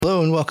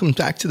Hello and welcome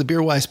back to the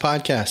Beer-Wise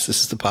podcast.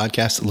 This is the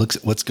podcast that looks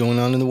at what's going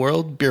on in the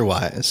world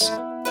beer-wise.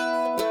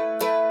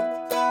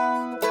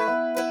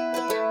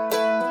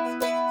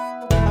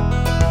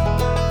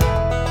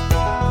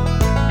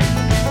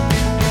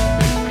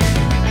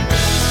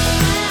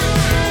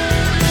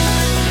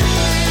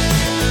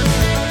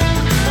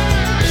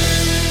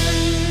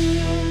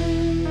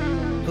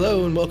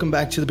 Hello and welcome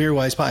back to the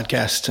Beer-Wise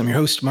podcast. I'm your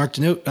host, Mark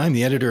Denote. I'm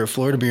the editor of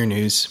Florida Beer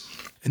News.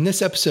 In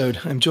this episode,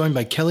 I'm joined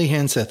by Kelly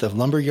Hanseth of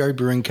Lumberyard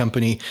Brewing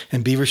Company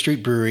and Beaver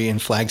Street Brewery in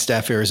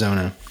Flagstaff,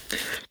 Arizona.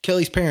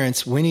 Kelly's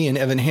parents, Winnie and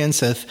Evan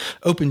Hanseth,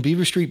 opened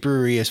Beaver Street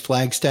Brewery as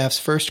Flagstaff's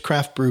first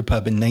craft brew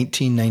pub in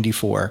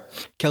 1994.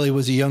 Kelly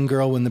was a young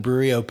girl when the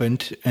brewery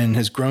opened and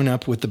has grown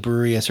up with the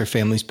brewery as her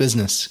family's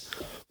business.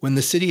 When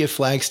the city of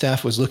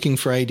Flagstaff was looking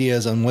for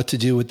ideas on what to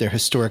do with their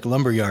historic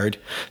lumberyard,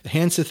 the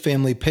Hanseth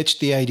family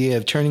pitched the idea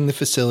of turning the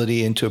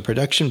facility into a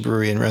production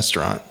brewery and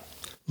restaurant.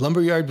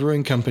 Lumberyard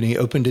Brewing Company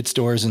opened its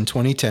doors in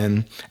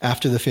 2010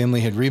 after the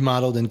family had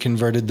remodeled and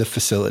converted the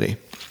facility.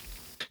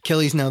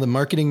 Kelly's now the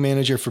marketing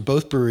manager for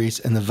both breweries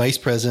and the vice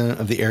president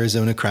of the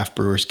Arizona Craft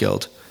Brewers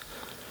Guild.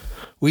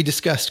 We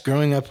discussed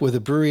growing up with a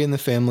brewery in the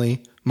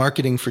family,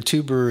 marketing for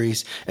two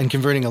breweries, and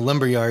converting a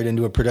lumberyard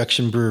into a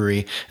production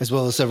brewery, as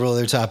well as several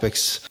other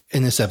topics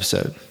in this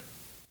episode.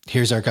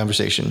 Here's our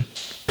conversation.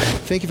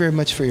 Thank you very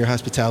much for your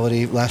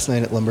hospitality last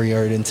night at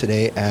Lumberyard and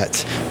today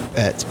at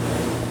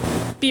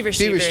Beaver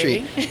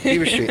Street.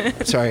 Beaver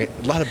Street. Sorry,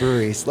 a lot of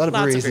breweries in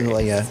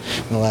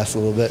the last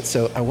little bit.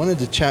 So I wanted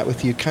to chat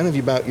with you kind of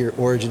about your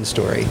origin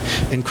story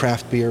in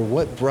craft beer.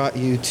 What brought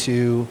you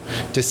to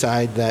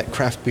decide that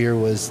craft beer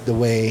was the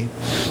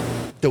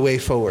way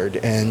forward?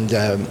 And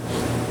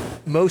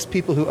most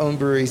people who own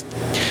breweries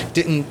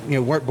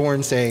weren't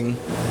born saying,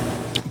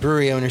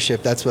 brewery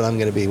ownership, that's what I'm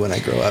going to be when I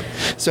grow up.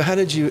 So how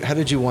did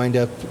you wind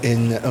up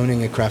in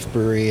owning a craft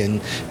brewery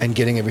and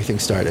getting everything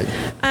started?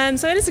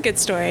 So it is a good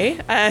story.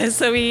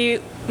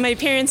 My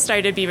parents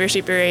started Beaver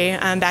Street Brewery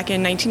back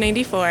in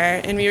 1994,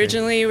 and we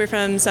originally were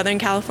from Southern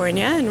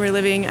California, and we're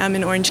living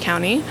in Orange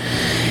County.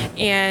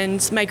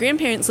 And my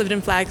grandparents lived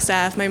in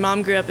Flagstaff. My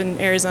mom grew up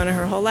in Arizona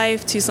her whole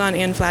life, Tucson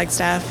and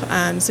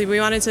Flagstaff. So we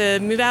wanted to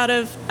move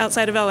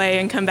outside of LA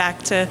and come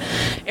back to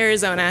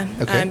Arizona,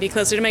 be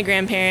closer to my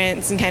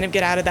grandparents and kind of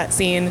get out of that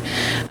scene.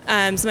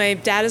 So my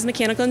dad is a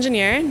mechanical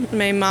engineer.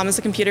 My mom is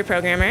a computer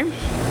programmer.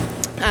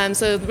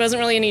 So there wasn't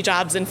really any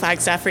jobs in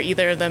Flagstaff for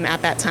either of them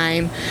at that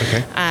time.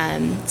 Okay.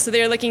 So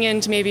they were looking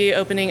into maybe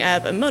opening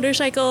up a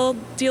motorcycle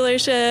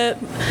dealership,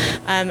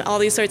 all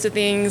these sorts of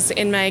things.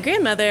 And my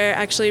grandmother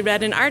actually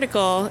read an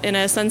article in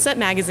a Sunset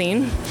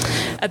magazine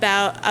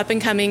about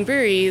up-and-coming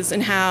breweries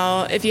and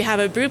how if you have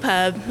a brew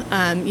pub,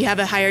 you have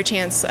a higher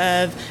chance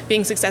of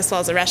being successful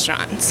as a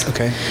restaurant.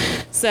 Okay.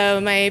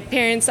 So my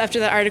parents, after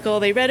the article,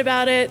 they read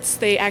about it.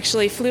 They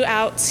actually flew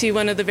out to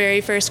one of the very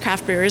first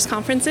craft brewers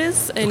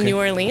conferences in New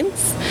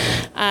Orleans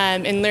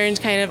and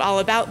learned kind of all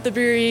about the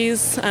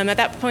breweries. At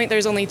that point, there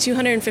was only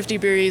 250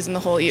 breweries in the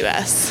whole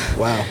U.S.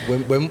 Wow.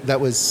 When that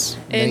was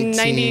in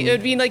 90, it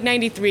would be like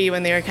 93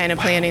 when they were kind of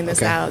planning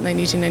this out,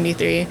 92,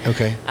 93.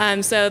 Okay.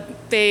 So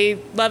they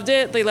loved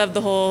it. They loved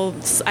the whole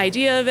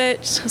idea of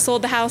it.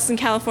 Sold the house in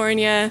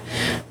California,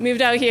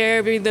 moved out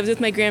here. We lived with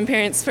my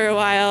grandparents for a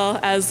while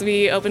as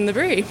we opened the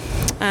brewery.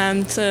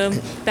 So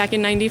back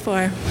in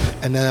 94.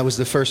 And then that was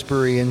the first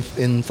brewery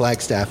in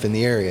Flagstaff in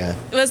the area.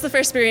 It was the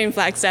first brewery in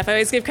Flagstaff. I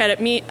always give credit.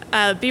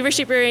 Beaver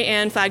Street Brewery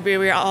and Flag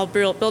Brewery were all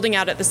building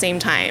out at the same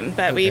time,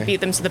 but we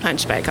beat them to the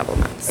punch by a couple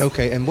months.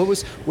 Okay. And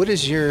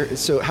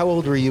so how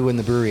old were you when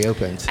the brewery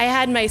opened? I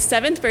had my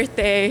 7th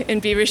birthday in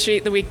Beaver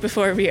Street the week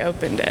before we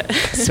opened it.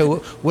 So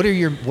what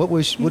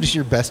is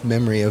your best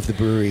memory of the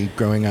brewery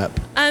growing up?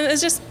 It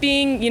was just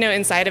being,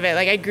 inside of it.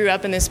 Like I grew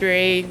up in this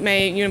brewery.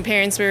 My,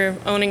 parents were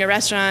owning a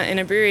restaurant and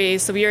a brewery,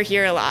 so we were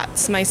here a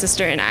lot. My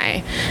sister and I.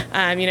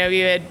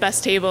 We would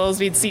bus tables,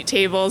 we'd seat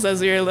tables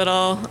as we were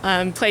little,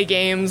 play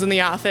games in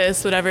the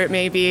office, whatever it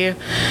may be.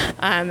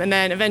 And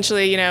then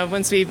eventually,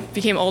 once we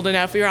became old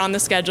enough, we were on the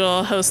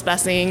schedule, host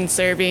busing,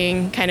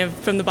 serving, kind of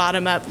from the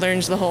bottom up,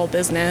 learned the whole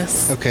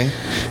business. Okay.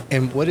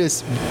 And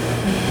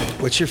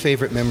what's your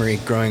favorite memory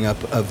growing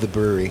up of the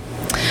brewery?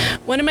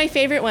 One of my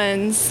favorite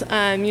ones,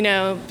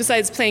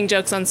 besides playing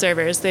jokes on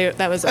servers,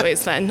 that was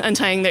always fun,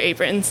 untying their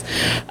aprons.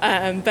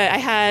 But I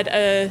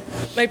had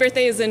my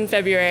birthday is in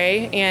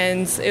February,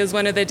 and it was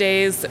one of the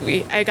days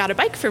I got a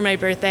bike for my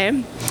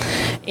birthday.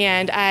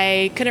 And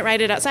I couldn't ride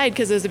it outside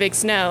because it was a big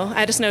snow. I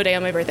had a snow day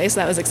on my birthday,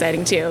 so that was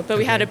exciting too. But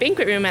we had a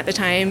banquet room at the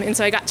time, and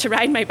so I got to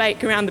ride my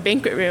bike around the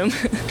banquet room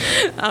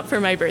for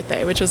my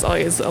birthday, which was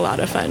always a lot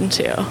of fun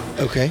too.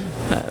 Okay.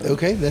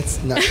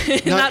 That's not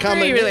not common.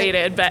 brewery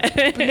related, but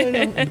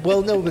no.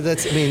 Well, no, but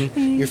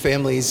your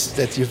family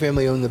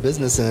owned the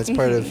business, and it's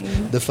part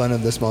of the fun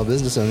of the small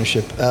business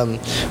ownership.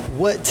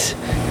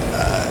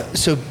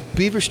 So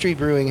Beaver Street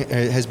Brewing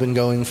has been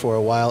going for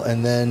a while,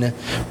 and then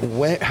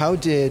how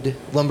did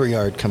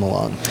Lumberyard come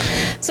along?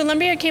 So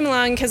Lumberyard came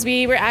along because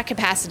we were at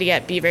capacity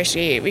at Beaver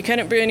Street. We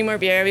couldn't brew any more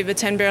beer. We have a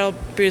 10-barrel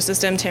brew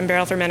system,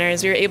 10-barrel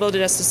fermenters. We were able to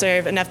just to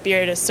serve enough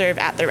beer to serve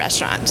at the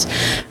restaurant.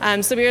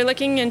 So we were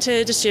looking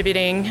into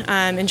distributing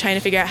and trying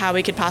to figure out how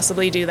we could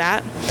possibly do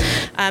that.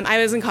 I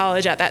was in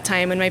college at that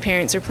time when my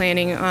parents were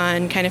planning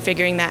on kind of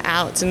figuring that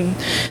out, and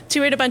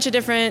toured a bunch of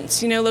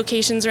different,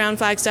 locations around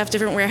Flagstaff,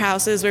 different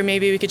warehouses where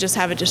maybe we could just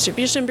have a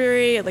distribution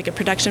brewery, like a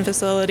production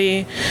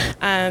facility.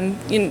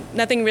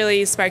 Nothing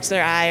really sparks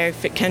their eye or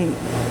can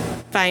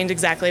find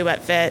exactly what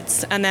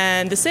fits. And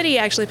then the city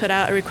actually put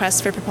out a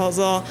request for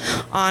proposal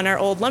on our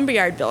old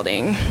Lumberyard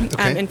building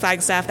in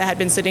Flagstaff that had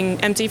been sitting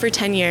empty for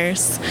 10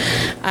 years,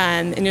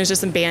 and it was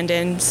just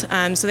abandoned.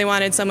 So they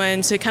wanted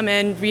someone to come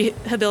in,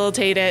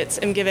 rehabilitate it,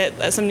 and give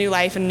it some new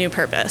life and new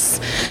purpose.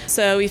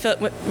 So we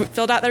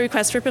filled out the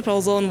request for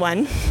proposal and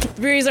won.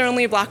 The breweries are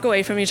only a block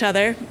away from each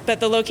other,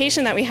 but the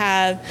location that we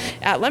have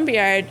at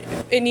Lumberyard,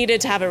 it needed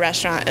to have a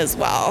restaurant as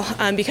well,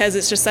 because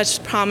it's just such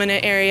a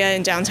prominent area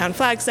in downtown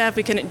Flagstaff.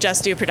 We couldn't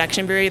just do a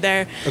production brewery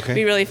there. Okay.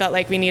 We really felt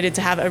like we needed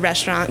to have a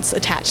restaurant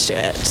attached to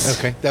it.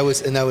 Okay, that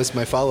was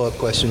my follow-up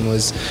question,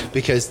 was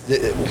because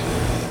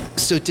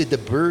so did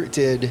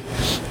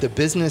the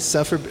business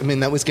suffer? I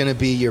mean, that was going to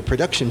be your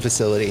production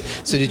facility.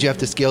 So did you have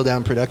to scale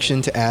down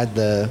production to add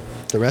the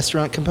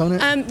restaurant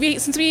component?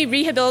 Since we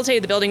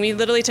rehabilitated the building, we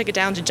literally took it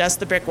down to just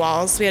the brick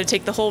walls. We had to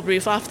take the whole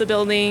roof off the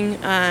building,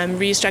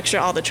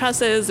 restructure all the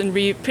trusses, and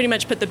pretty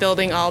much put the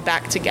building all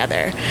back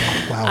together.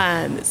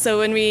 Wow. So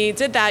when we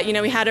did that,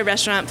 we had a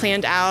restaurant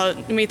planned out,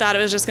 and we thought it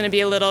was just going to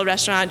be a little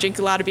restaurant, drink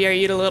a lot of beer,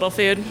 eat a little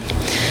food.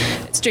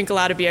 It's drink a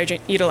lot of beer,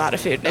 eat a lot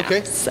of food now.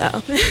 Okay.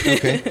 So.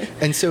 Okay.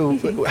 And so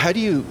how do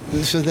you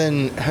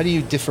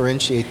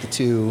differentiate the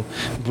two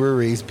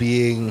breweries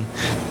being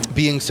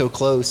so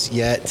close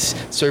yet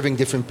serving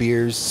different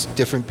beers,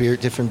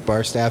 different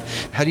bar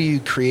staff? How do you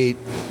create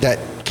that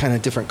kind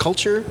of different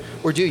culture,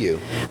 or do you?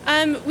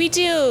 We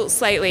do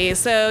slightly.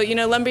 So,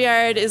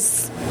 Lumberyard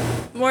is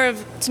more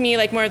of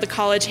the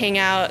college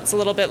hangout. It's a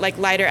little bit like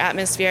lighter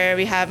atmosphere.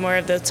 We have more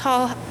of the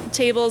tall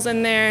tables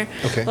in there.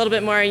 Okay. A little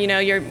bit more,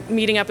 you're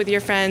meeting up with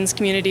your friends,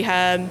 community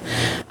hub.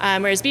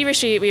 Whereas Beaver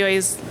Street, we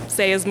always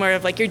say, is more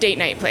of like your date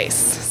night place.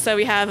 So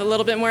we have a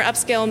little bit more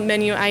upscale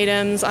menu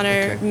items on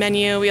our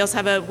menu. We also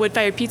have a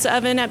wood-fired pizza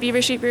oven at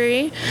Beaver Street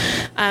Brewery.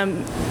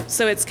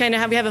 So it's kind of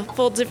how we have a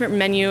full different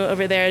menu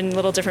over there and a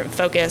little different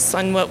focus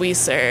on what we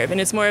serve. And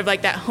it's more of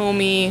like that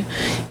homey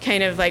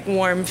kind of like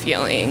warm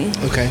feeling.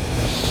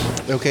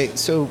 Okay,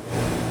 so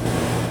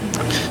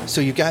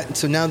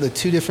now the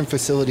two different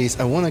facilities.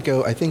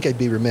 I think I'd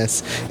be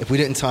remiss if we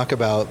didn't talk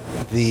about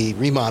the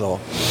remodel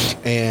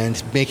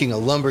and making a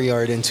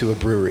Lumberyard into a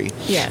brewery.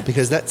 Yeah.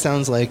 Because that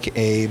sounds like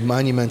a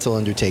monumental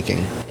undertaking.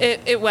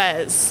 It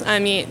was. I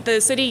mean,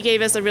 the city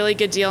gave us a really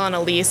good deal on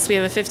a lease. We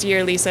have a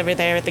 50-year lease over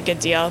there with a good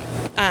deal.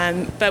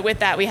 But with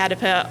that, we had to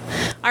put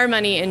our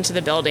money into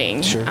the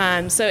building. Sure.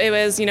 So it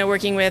was,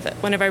 working with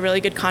one of our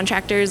really good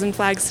contractors in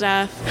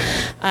Flagstaff,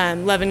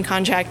 Levin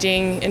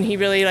Contracting, and he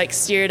really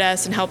steered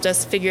us and helped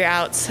us figure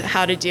out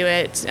how to do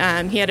it.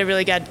 He had a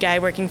really good guy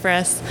working for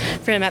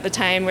him at the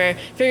time. We're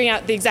figuring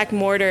out the exact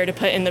mortar to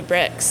put in the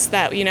bricks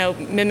that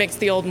mimics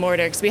the old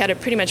mortar, because we had to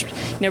pretty much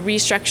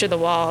restructure the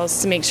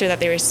walls to make sure that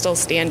they were still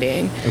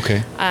standing.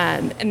 Okay.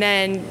 And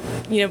then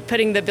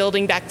putting the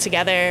building back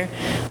together,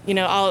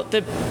 all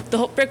the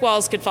whole brick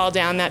walls could fall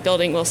down, that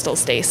building will still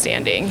stay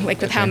standing,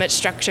 with how much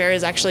structure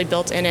is actually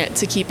built in it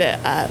to keep it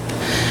up.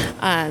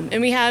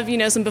 And we have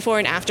some before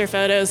and after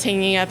photos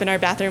hanging up in our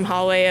bathroom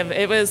hallway of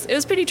it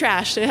was pretty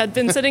trashed. It had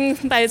been sitting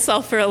by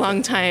itself for a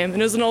long time,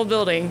 and it was an old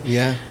building.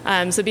 Yeah.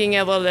 So being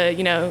able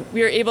to,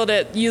 we were able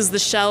to use the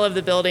shell of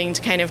the building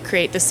to kind of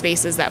create the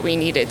spaces that we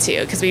needed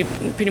to, because we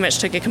pretty much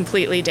took it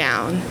completely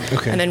down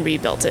and then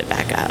rebuilt it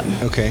back up.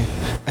 Okay.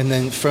 And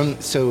then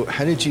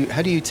how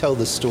do you tell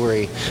the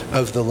story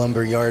of the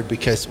Lumberyard?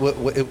 Because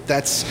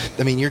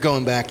you're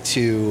going back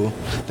to,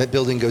 that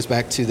building goes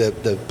back to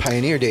the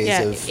pioneer days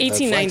of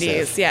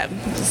 1890s. Yeah.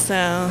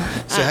 So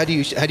how do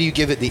you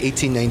give it the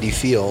 1890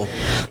 feel?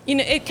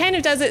 It kind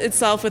of does it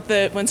itself with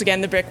the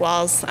brick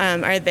walls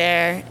are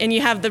there, and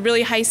you have the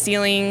really high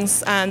ceilings,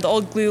 the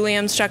old glue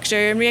lamp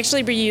structure, and we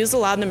actually reuse a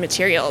lot of the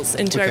materials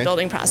into our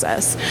building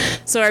process.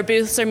 So our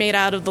booths are made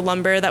out of the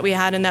lumber that we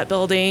had in that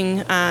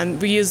building.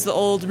 We use the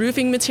old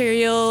roofing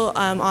material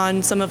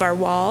on some of our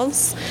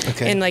walls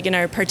and in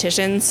our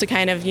partitions to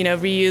kind of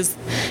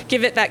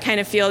give it that kind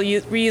of feel,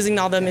 reusing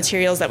all the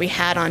materials that we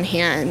had on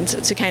hand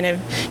to kind of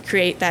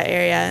create that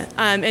area.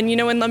 And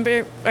when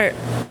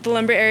the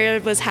lumber area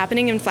was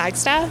happening in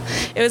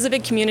Flagstaff, it was a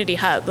big community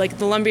hub. Like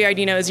the Lumberyard,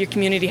 is your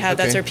community hub.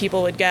 Okay. That's where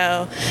people would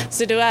go.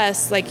 So to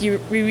us,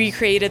 we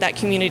recreated that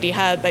community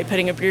hub by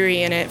putting a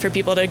brewery in it for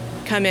people to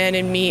come in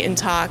and meet and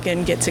talk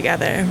and get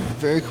together.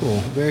 Very cool.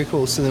 Very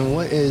cool. So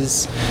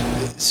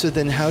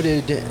then how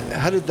did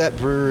that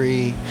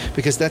brewery,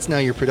 because that's now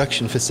your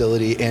production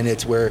facility and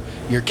it's where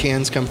your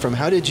cans come from,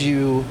 how did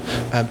you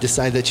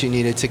decide that you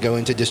needed to go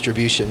into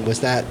distribution?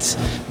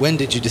 When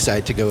did you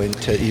decide you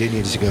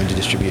needed to go into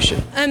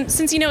distribution?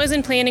 Since, it was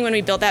in planning when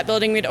we built that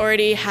building, we'd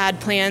already had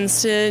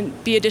plans to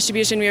be a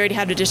distribution. We already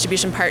had a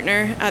distribution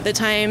partner at the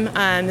time.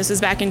 This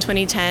was back in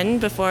 2010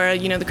 before,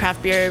 the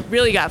craft beer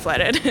really got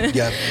flooded.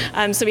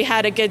 Yeah. So we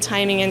had a good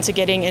timing into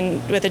getting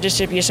in with a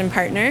distribution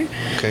partner.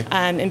 Okay.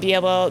 And be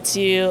able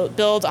to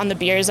build on the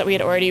beers that we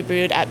had already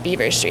brewed at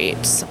Beaver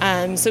Street.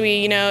 So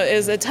we, it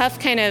was a tough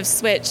kind of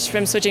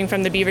switching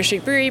from the Beaver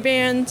Street Brewery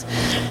brand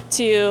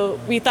to,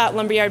 we thought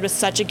Lumberyard was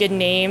such a good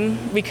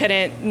name, we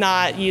couldn't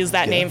not use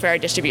that name for our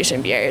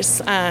distribution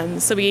beers.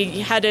 So we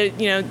had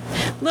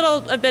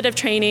a bit of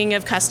training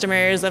of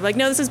customers of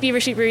no, this is Beaver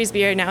Street Brewery's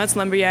beer, now it's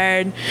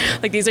Lumberyard.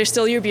 These are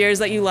still your beers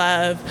that you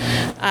love,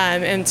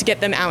 and to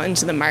get them out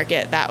into the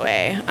market that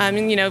way.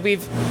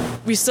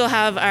 We still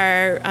have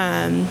our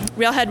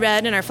Railhead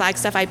Red and our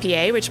Flagstaff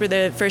IPA, which were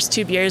the first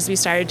two beers we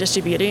started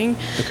distributing.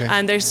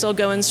 Okay. They're still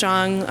going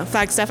strong.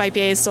 Flagstaff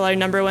IPA is still our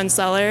number one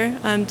seller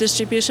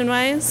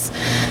distribution-wise.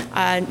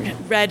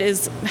 Red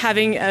is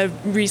having a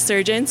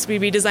resurgence. We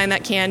redesigned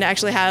that can to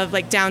actually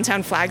have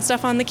downtown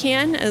Flagstaff on the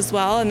can as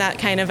well, and that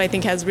kind of, I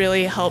think, has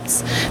really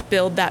helped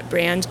build that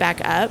brand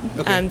back up.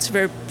 Okay.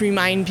 To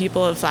remind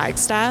people of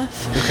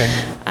Flagstaff. Okay.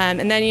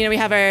 And then, we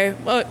have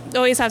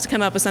always have to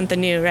come up with something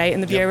new, right,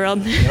 in the beer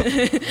world. Yep.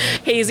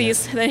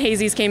 Hazies. Yep. Then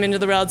Hazies came into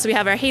the world. So we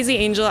have our Hazy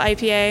Angel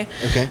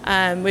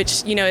IPA,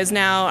 which, is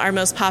now our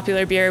most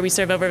popular beer we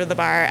serve over the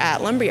bar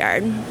at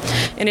Lumberyard.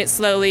 And it's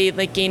slowly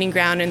gaining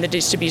ground in the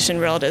distribution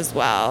world as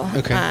well.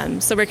 Okay.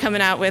 So we're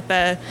coming out with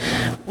a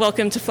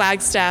Welcome to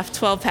Flagstaff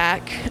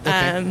 12-pack.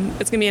 Okay.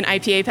 It's going to be an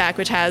IPA pack,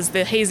 which has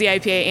the Hazy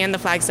IPA and the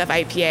Flagstaff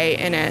IPA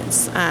in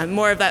it.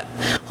 More of that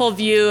whole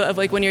view of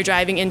when you're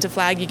driving into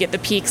Flag, you get the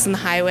peaks and the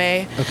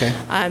highway.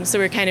 Okay. So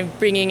we're kind of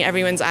bringing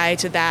everyone's eye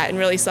to that and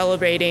really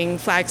celebrating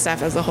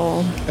Flagstaff as a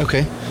whole.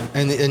 Okay.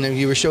 And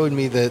you were showing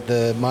me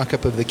the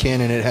mock-up of the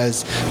can, and it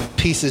has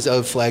pieces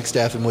of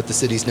Flagstaff and what the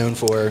city's known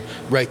for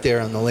right there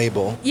on the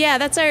label. Yeah,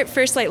 that's our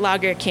First Light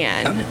Lager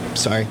can. Oh,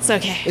 sorry. It's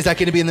okay. Is that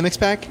going to be in the mix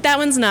pack? That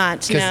one's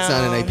not, because it's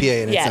not an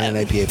IPA, and it's not an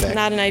IPA pack.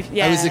 Not an IPA,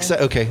 yeah. I was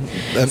excited. Okay.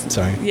 I'm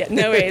sorry. Yeah,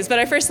 no worries. But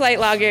our First Light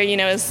Lager,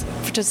 is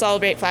to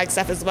celebrate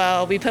Flagstaff as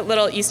well. We put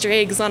little Easter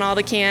eggs on all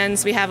the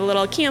cans. We have a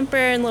little camper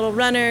and little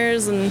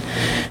runners and,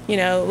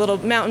 little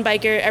mountain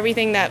biker,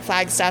 everything that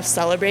Flagstaff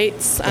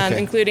celebrates,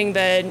 including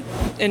the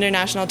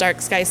International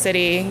Dark Sky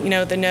City,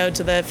 the node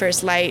to the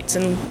first light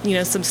and,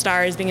 some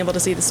stars, being able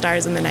to see the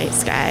stars in the night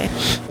sky.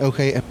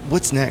 Okay.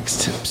 What's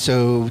next?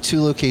 So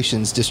 2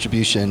 locations,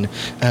 distribution,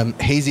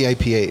 Hazy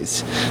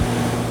IPAs.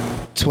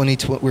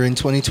 We're in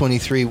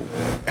 2023.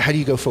 How do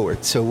you go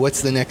forward? So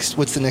what's the next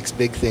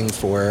big thing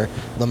for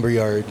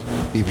Lumberyard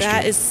Beaver Street?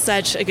 That is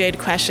such a good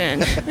question.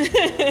 We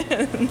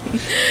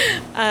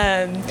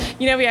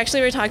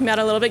actually were talking about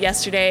it a little bit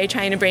yesterday,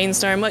 trying to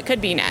brainstorm what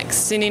could be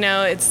next. And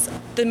it's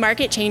the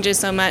market changes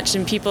so much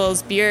and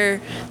people's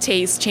beer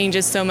taste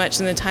changes so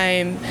much in the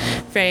time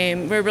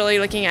frame. We're really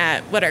looking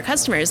at what our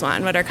customers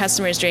want, what our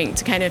customers drink,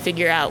 to kind of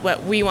figure out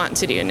what we want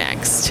to do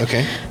next.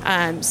 Okay.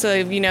 So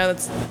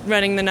it's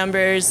running the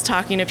numbers,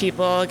 talking to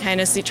people, kind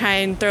of try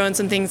and throw in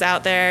some things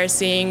out there,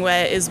 seeing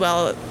what is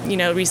well,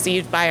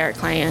 received by our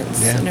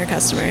clients and our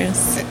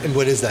customers. And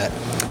what is that?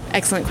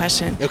 Excellent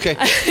question. Okay.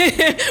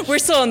 We're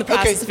still in the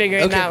process of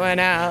figuring that one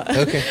out.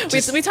 Okay.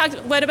 We talked,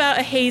 what about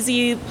a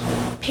hazy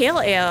pale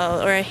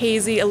ale or a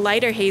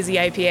lighter hazy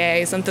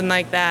IPA, something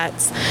like that.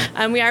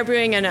 We are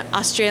brewing an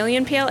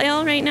Australian pale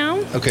ale right now.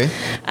 Okay.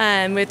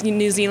 With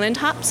New Zealand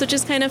hops, which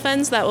is kind of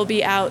fun. So that will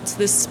be out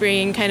this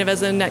spring, kind of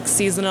as a next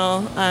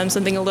seasonal,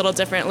 something a little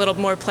different, a little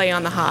more play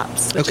on the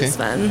hops, which is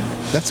fun.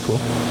 That's cool.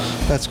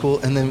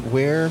 And then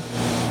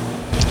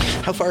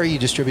how far are you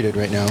distributed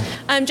right now?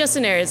 Just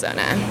in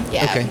Arizona.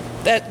 Yeah. Okay.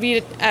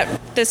 At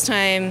this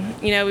time,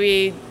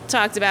 we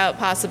talked about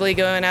possibly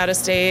going out of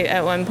state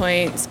at one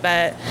point,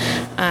 but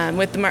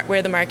with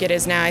where the market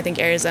is now, I think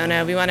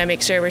Arizona, we want to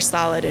make sure we're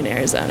solid in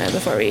Arizona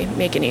before we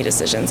make any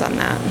decisions on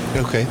that.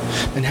 Okay.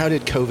 And how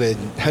did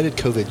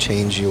COVID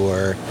change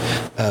your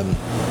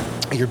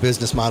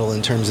business model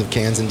in terms of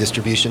cans and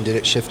distribution? Did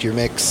it shift your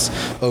mix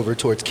over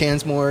towards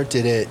cans more?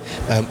 Were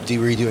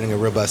you doing a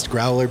robust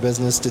growler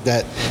business?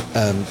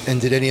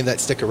 And did any of that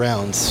stick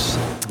around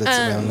that's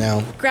around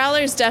now?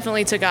 Growlers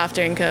definitely took off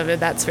during COVID,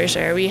 that's for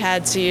sure. We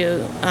had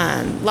to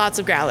lots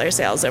of growler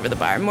sales over the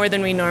bar, more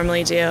than we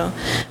normally do.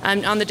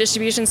 On the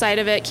distribution side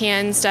of it,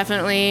 cans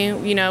definitely,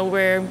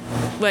 were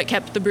what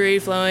kept the brewery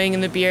flowing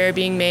and the beer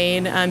being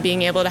made.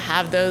 Being able to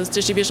have those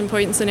distribution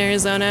points in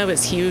Arizona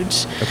was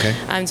huge. Okay.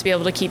 To be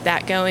able to keep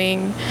that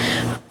going.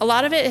 A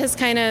lot of it has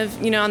kind of,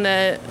 on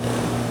the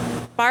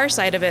bar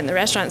side of it and the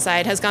restaurant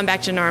side has gone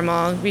back to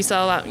normal. We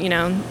sell a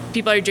lot,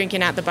 people are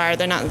drinking at the bar.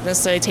 They're not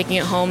necessarily taking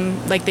it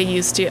home like they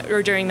used to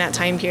or during that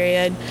time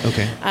period.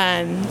 Okay.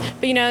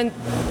 But,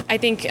 I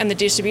think on the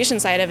distribution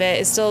side of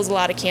it, it still is a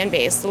lot of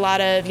can-based. A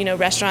lot of,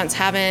 restaurants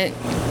haven't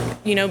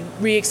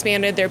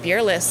re-expanded their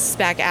beer lists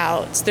back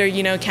out.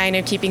 They're, kind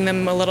of keeping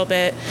them a little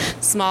bit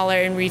smaller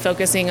and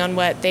refocusing on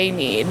what they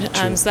need.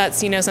 So that's,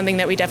 something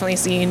that we definitely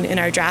seen in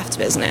our draft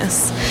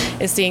business,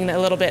 is seeing a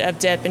little bit of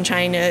dip and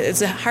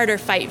it's a harder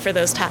fight for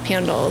those top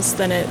handles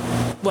than it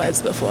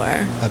was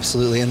before.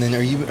 Absolutely. And then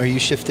are you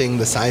shifting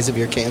the size of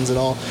your cans at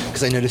all?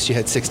 Because I noticed you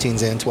had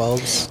 16s and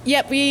 12s.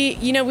 Yep.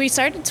 We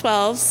started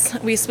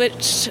 12s. We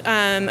switched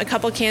a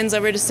couple cans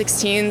over to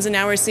 16s, and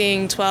now we're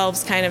seeing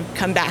 12s kind of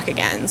come back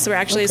again. So we're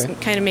actually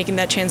kind of making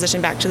that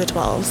transition back to the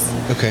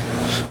 12s. Okay.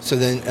 So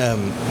then,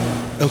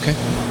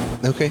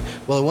 Okay.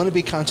 Well, I want to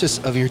be conscious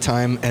of your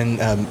time,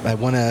 and I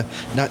want to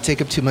not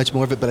take up too much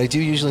more of it, but I do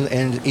usually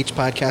end each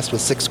podcast with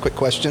 6 quick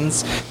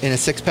questions in a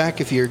 6-pack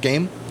if you're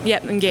game.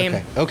 Yep, I'm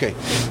game. Okay.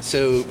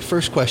 So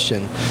first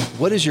question,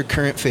 what is your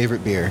current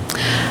favorite beer?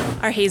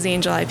 Our Hazy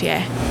Angel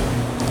IPA.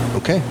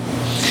 Okay.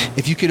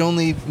 If you could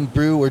only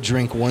brew or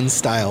drink one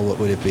style, what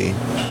would it be?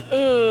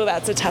 Ooh,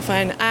 that's a tough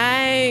one.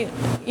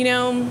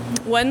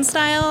 One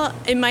style,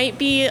 it might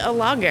be a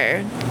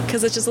lager,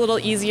 because it's just a little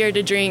easier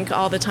to drink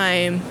all the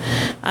time.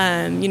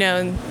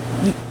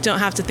 Don't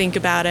have to think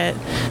about it.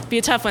 It'd be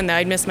a tough one, though.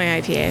 I'd miss my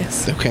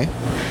IPAs.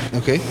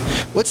 Okay.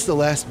 What's the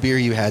last beer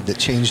you had that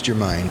changed your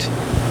mind?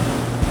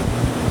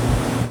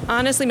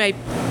 Honestly,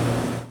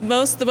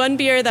 the one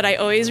beer that I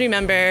always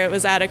remember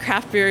was at a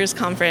craft brewers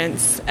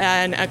conference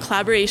and a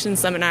collaboration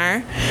seminar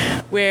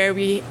where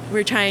we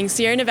were trying,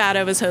 Sierra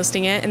Nevada was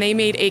hosting it, and they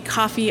made a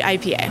coffee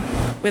IPA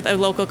with a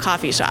local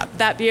coffee shop.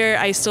 That beer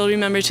I still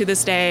remember to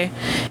this day,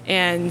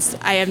 and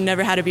I have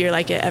never had a beer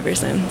like it ever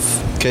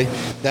since. Okay,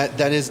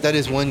 that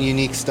is one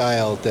unique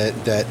style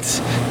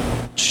that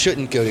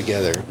shouldn't go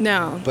together.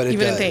 No, but it you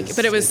wouldn't does. think.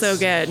 But it was so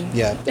good.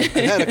 Yeah, I've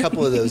had a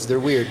couple of those. They're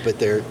weird, but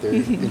they're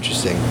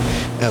interesting.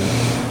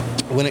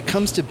 When it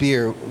comes to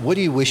beer, what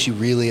do you wish you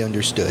really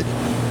understood?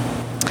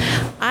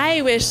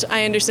 I wish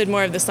I understood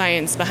more of the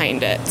science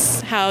behind it.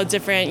 How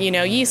different,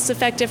 yeasts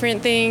affect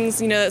different things.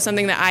 That's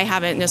something that I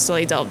haven't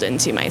necessarily delved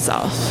into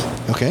myself.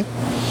 Okay.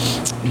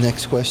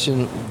 Next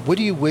question. What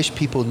do you wish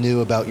people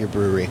knew about your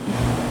brewery?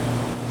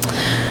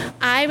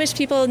 I wish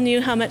people knew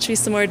how much we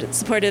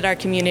supported our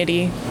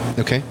community.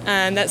 Okay.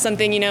 That's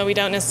something, we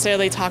don't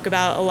necessarily talk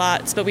about a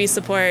lot, but we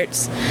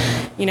support,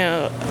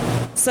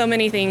 so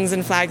many things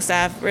in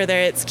Flagstaff, whether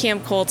it's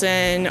Camp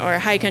Colton or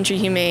High Country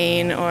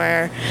Humane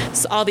or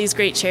all these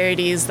great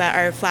charities that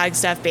are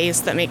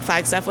Flagstaff-based that make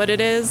Flagstaff what it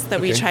is, that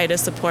we try to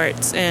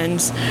support.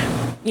 And,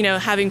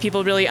 having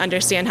people really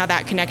understand how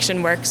that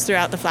connection works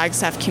throughout the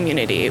Flagstaff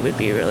community would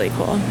be really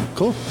cool.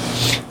 Cool.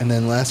 And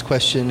then last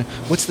question,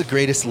 what's the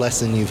greatest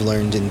lesson you've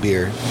learned in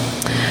beer?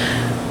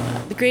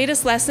 The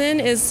greatest lesson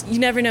is you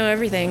never know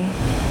everything.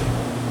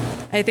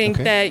 I think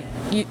that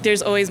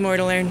there's always more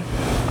to learn.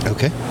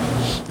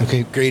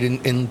 Okay, great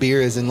in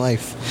beer as in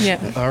life. Yeah.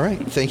 All right.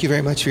 Thank you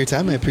very much for your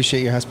time. I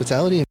appreciate your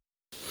hospitality.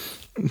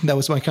 That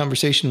was my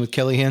conversation with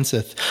Kelly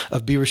Hanseth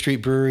of Beaver Street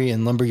Brewery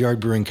and Lumberyard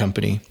Brewing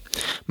Company.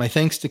 My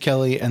thanks to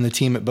Kelly and the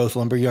team at both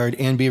Lumberyard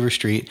and Beaver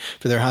Street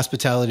for their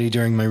hospitality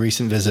during my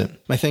recent visit.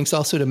 My thanks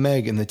also to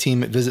Meg and the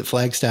team at Visit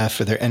Flagstaff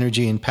for their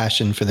energy and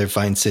passion for their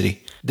fine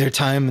city. Their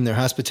time and their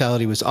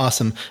hospitality was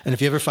awesome, and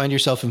if you ever find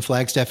yourself in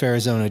Flagstaff,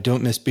 Arizona,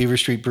 don't miss Beaver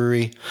Street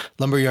Brewery,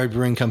 Lumberyard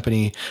Brewing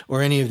Company,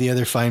 or any of the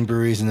other fine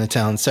breweries in the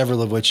town,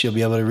 several of which you'll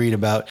be able to read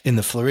about in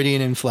the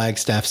Floridian and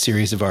Flagstaff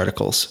series of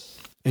articles.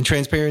 In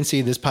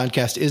transparency, this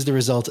podcast is the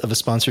result of a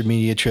sponsored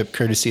media trip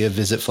courtesy of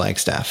Visit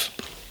Flagstaff.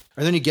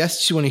 Are there any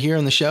guests you want to hear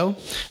on the show?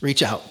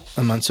 Reach out.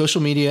 I'm on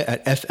social media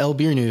at FL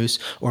Beer News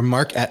or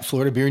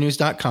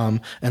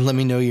mark@floridabeernews.com and let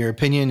me know your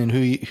opinion and who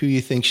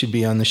you think should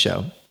be on the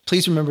show.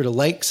 Please remember to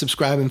like,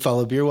 subscribe, and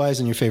follow Beerwise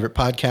on your favorite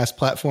podcast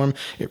platform.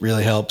 It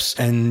really helps.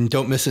 And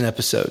don't miss an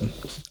episode.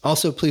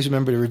 Also, please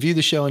remember to review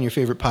the show on your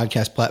favorite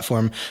podcast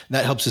platform.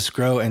 That helps us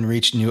grow and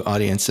reach new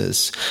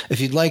audiences. If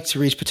you'd like to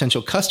reach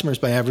potential customers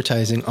by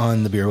advertising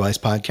on the Beerwise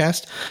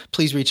podcast,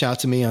 please reach out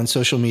to me on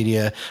social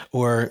media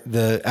or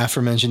the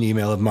aforementioned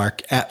email of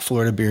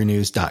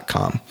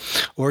mark@floridabeernews.com.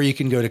 Or you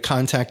can go to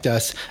contact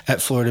us at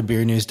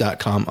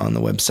floridabeernews.com on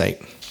the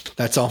website.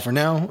 That's all for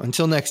now.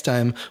 Until next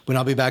time, when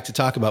I'll be back to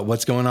talk about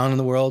what's going on in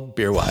the world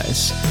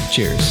beer-wise.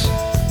 Cheers.